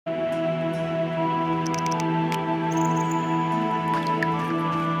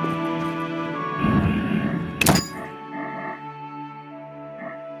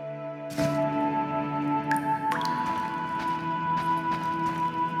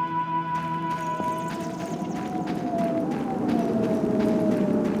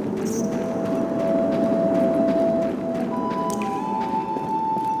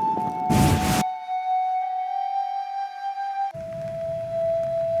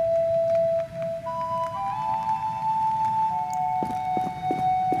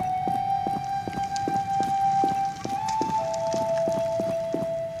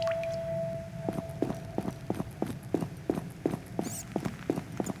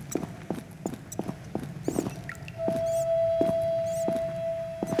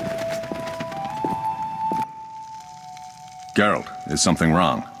Geralt, is something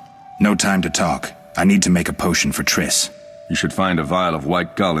wrong? No time to talk. I need to make a potion for Triss. You should find a vial of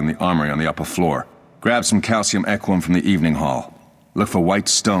white gull in the armory on the upper floor. Grab some calcium equum from the evening hall. Look for white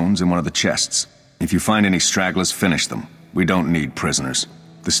stones in one of the chests. If you find any stragglers, finish them. We don't need prisoners.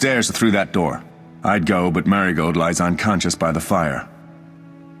 The stairs are through that door. I'd go, but Marigold lies unconscious by the fire.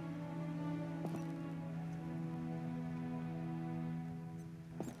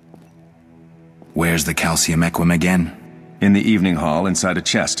 Where's the calcium equum again? In the evening hall, inside a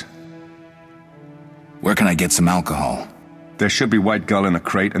chest. Where can I get some alcohol? There should be white gull in a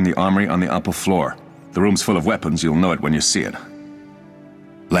crate in the armory on the upper floor. The room's full of weapons, you'll know it when you see it.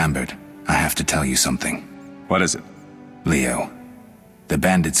 Lambert, I have to tell you something. What is it? Leo. The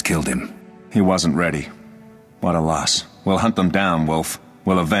bandits killed him. He wasn't ready. What a loss. We'll hunt them down, Wolf.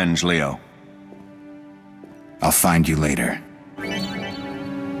 We'll avenge Leo. I'll find you later.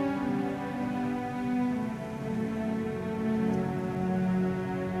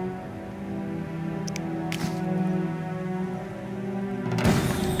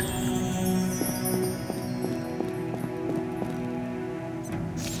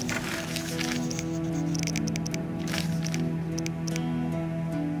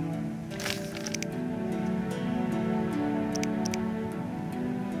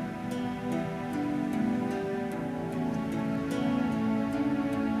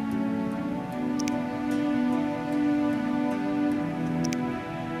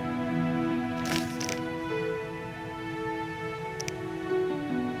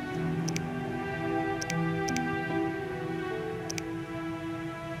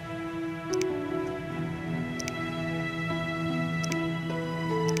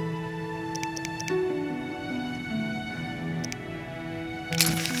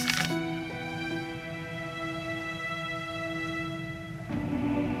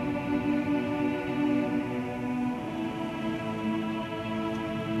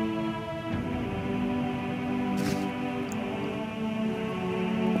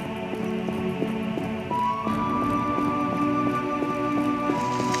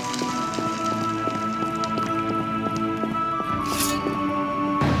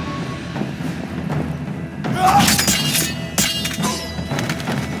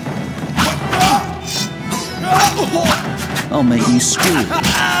 I'll make you squeal.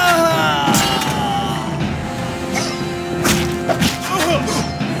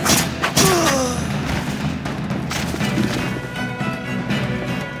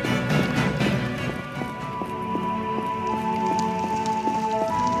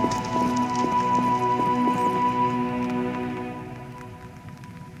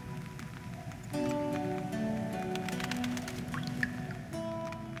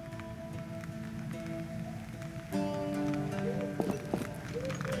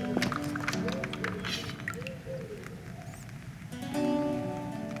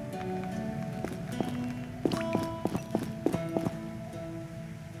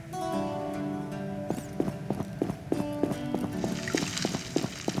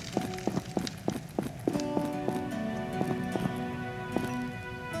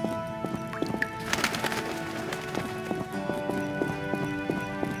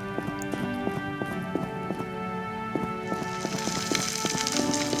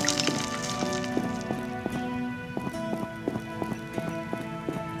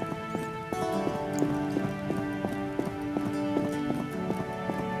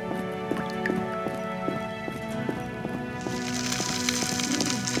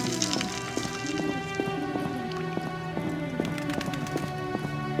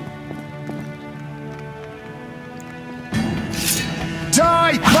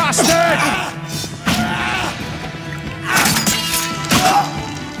 Die, bastard!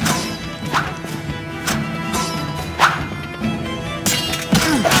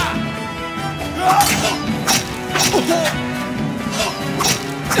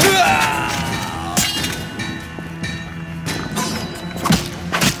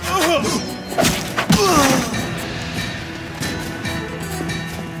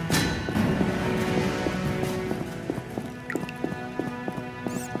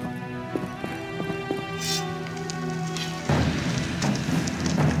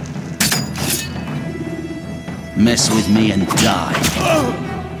 Mess with me and die.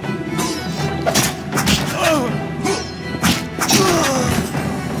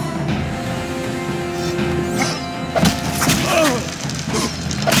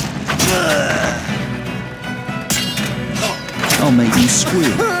 I'll make you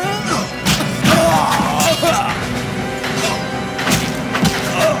squeal.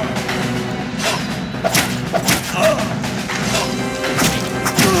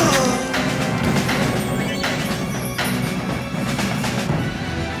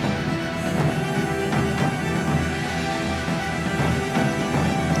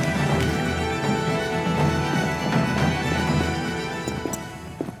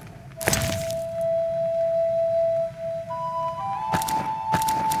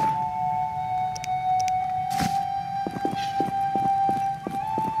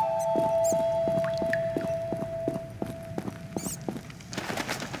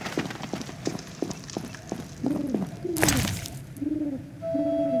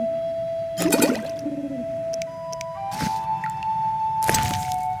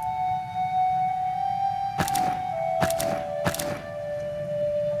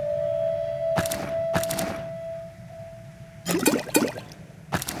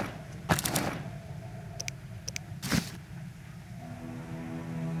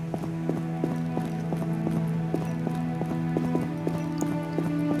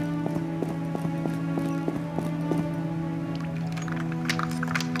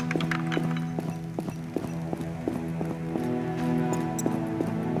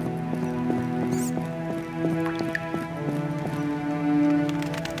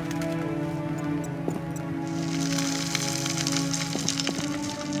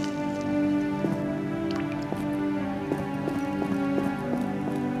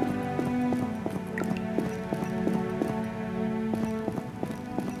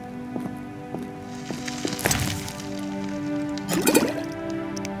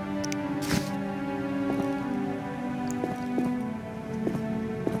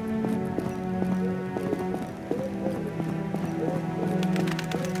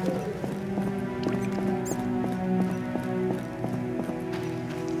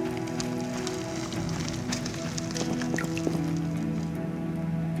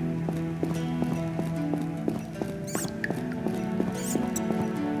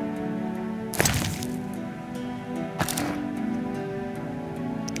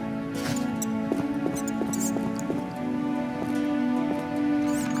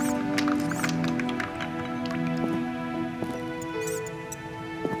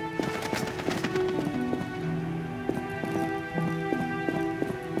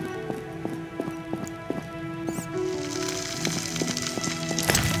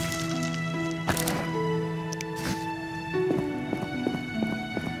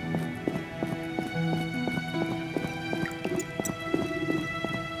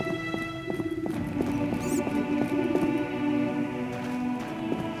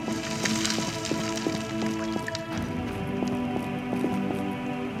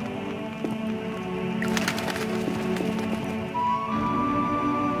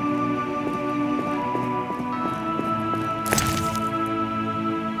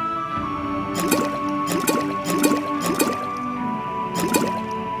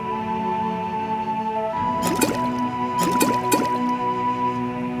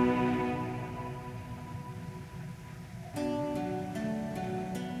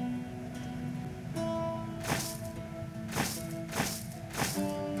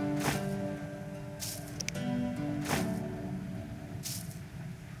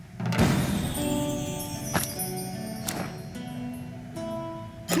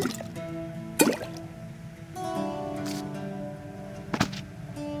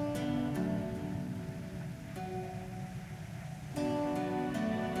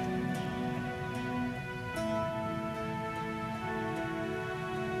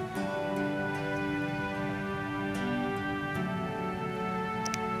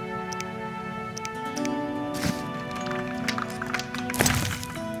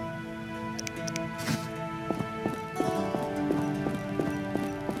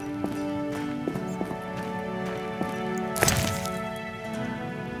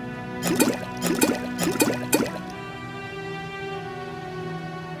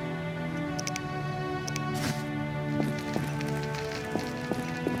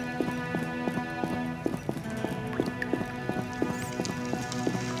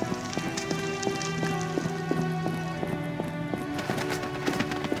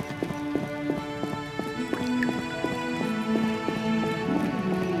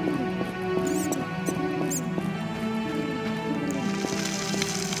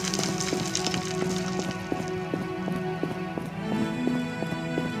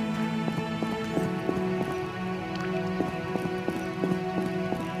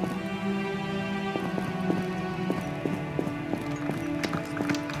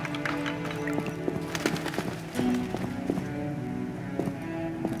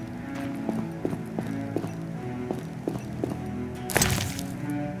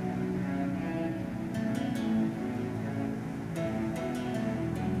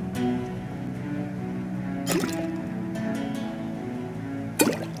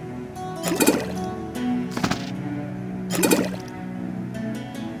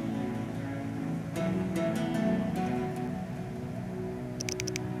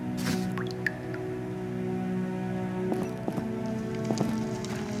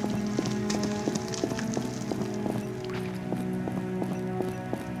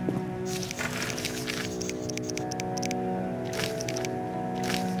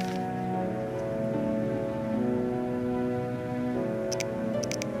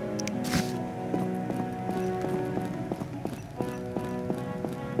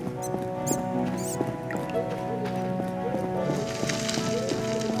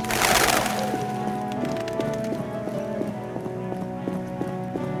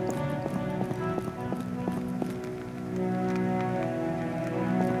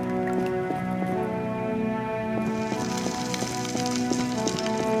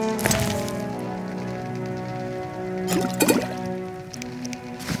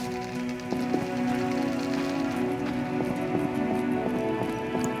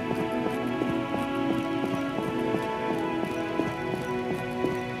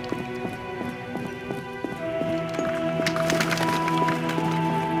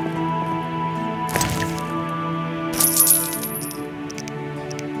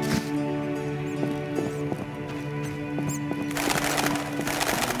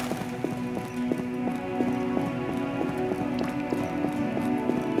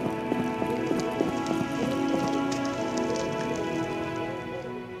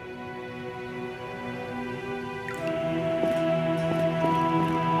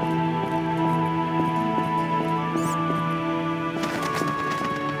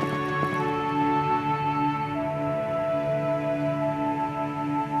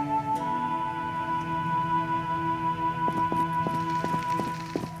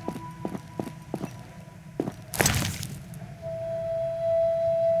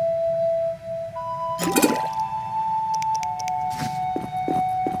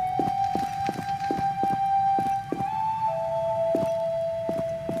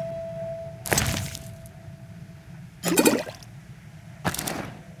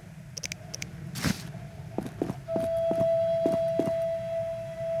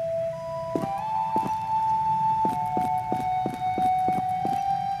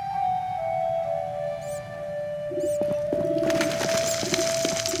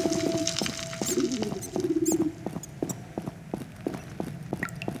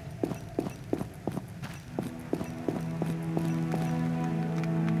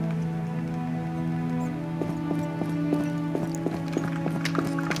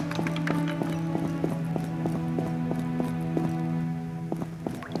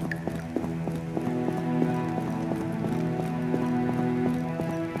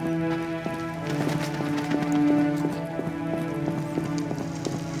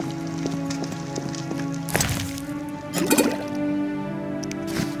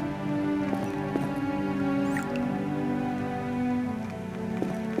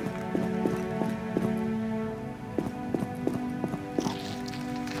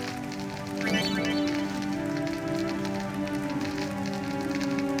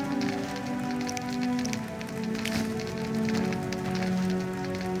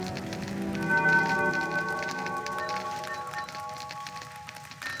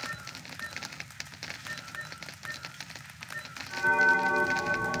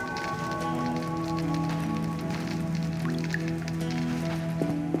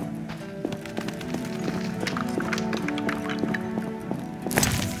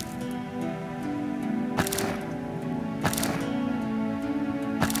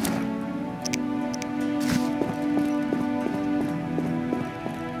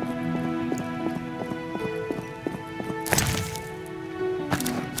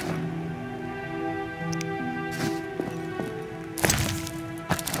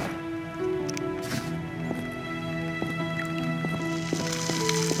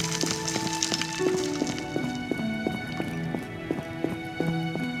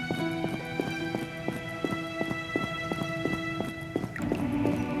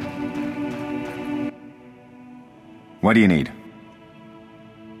 What do you need?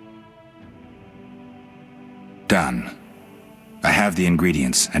 Done. I have the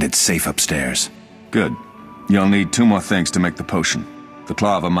ingredients, and it's safe upstairs. Good. You'll need 2 more things to make the potion. The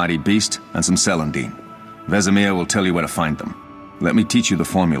claw of a mighty beast and some celandine. Vesemir will tell you where to find them. Let me teach you the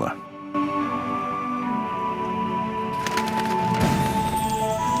formula.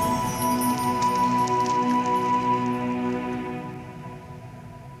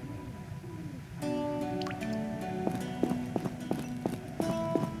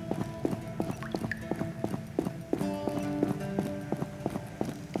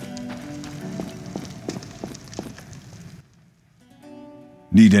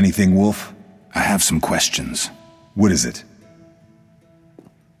 Need anything, Wolf? I have some questions. What is it?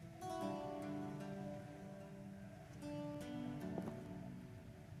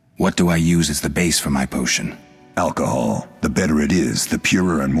 What do I use as the base for my potion? Alcohol. The better it is, the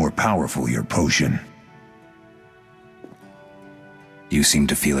purer and more powerful your potion. You seem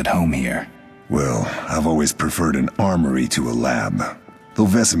to feel at home here. Well, I've always preferred an armory to a lab. Though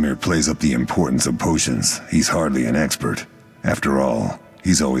Vesemir plays up the importance of potions, he's hardly an expert. After all,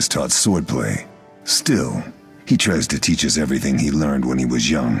 he's always taught swordplay. Still, he tries to teach us everything he learned when he was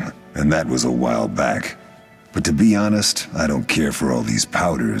young, and that was a while back. But to be honest, I don't care for all these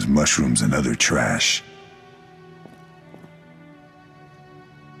powders, mushrooms, and other trash.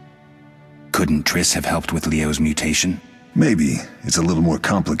 Couldn't Triss have helped with Leo's mutation? Maybe. It's a little more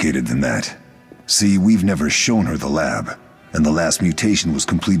complicated than that. See, we've never shown her the lab, and the last mutation was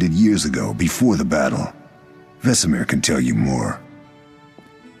completed years ago, before the battle. Vesemir can tell you more.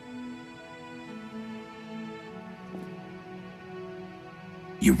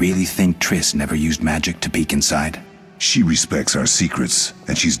 You really think Triss never used magic to peek inside? She respects our secrets,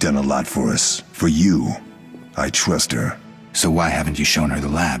 and she's done a lot for us. For you. I trust her. So why haven't you shown her the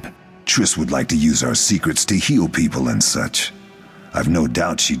lab? Triss would like to use our secrets to heal people and such. I've no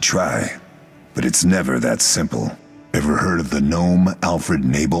doubt she'd try, but it's never that simple. Ever heard of the gnome Alfred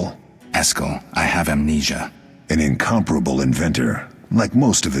Nabel? Eskel, I have amnesia. An incomparable inventor, like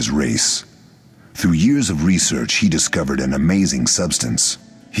most of his race. Through years of research, he discovered an amazing substance.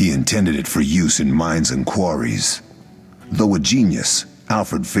 He intended it for use in mines and quarries. Though a genius,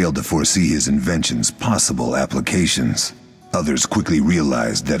 Alfred failed to foresee his invention's possible applications. Others quickly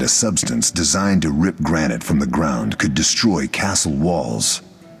realized that a substance designed to rip granite from the ground could destroy castle walls.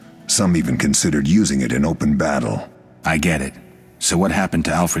 Some even considered using it in open battle. I get it. So what happened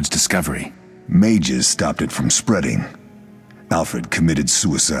to Alfred's discovery? Mages stopped it from spreading. Alfred committed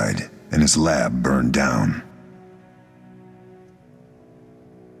suicide, and his lab burned down.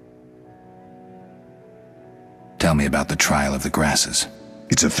 Tell me about the trial of the grasses.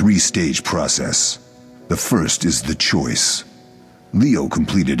 It's a 3-stage process. The first is the choice. Leo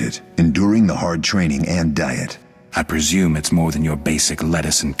completed it, enduring the hard training and diet. I presume it's more than your basic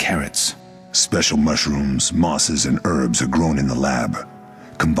lettuce and carrots. Special mushrooms, mosses, and herbs are grown in the lab.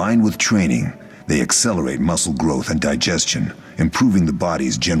 Combined with training, they accelerate muscle growth and digestion, improving the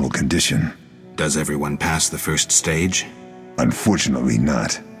body's general condition. Does everyone pass the first stage? Unfortunately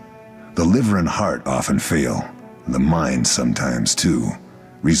not. The liver and heart often fail, the mind sometimes too,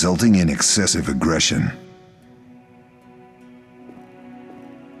 resulting in excessive aggression.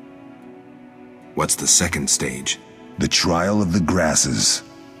 What's the second stage? The trial of the grasses.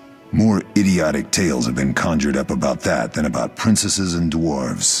 More idiotic tales have been conjured up about that than about princesses and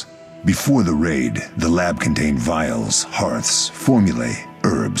dwarves. Before the raid, the lab contained vials, hearths, formulae,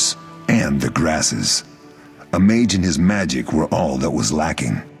 herbs, and the grasses. A mage and his magic were all that was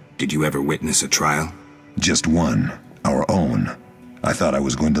lacking. Did you ever witness a trial? Just one, our own. I thought I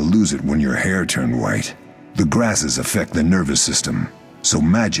was going to lose it when your hair turned white. The grasses affect the nervous system, so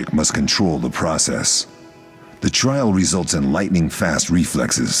magic must control the process. The trial results in lightning-fast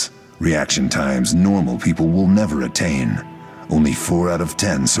reflexes, reaction times normal people will never attain. Only 4 out of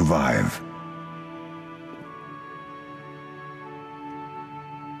 10 survive.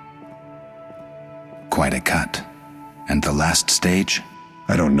 Quite a cut. And the last stage?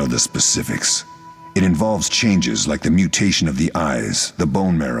 I don't know the specifics. It involves changes like the mutation of the eyes, the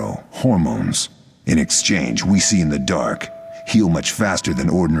bone marrow, hormones. In exchange, we see in the dark, heal much faster than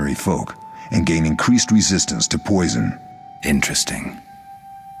ordinary folk, and gain increased resistance to poison. Interesting.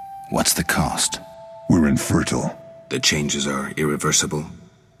 What's the cost? We're infertile. The changes are irreversible?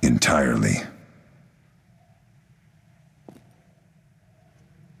 Entirely.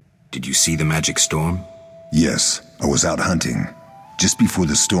 Did you see the magic storm? Yes, I was out hunting. Just before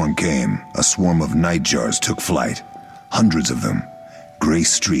the storm came, a swarm of nightjars took flight. Hundreds of them. Gray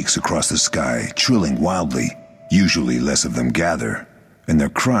streaks across the sky, trilling wildly. Usually less of them gather, and their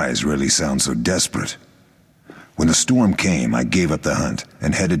cries rarely sound so desperate. When the storm came, I gave up the hunt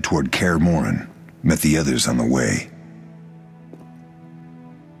and headed toward Kaer Morhen. Met the others on the way.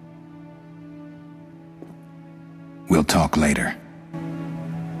 We'll talk later.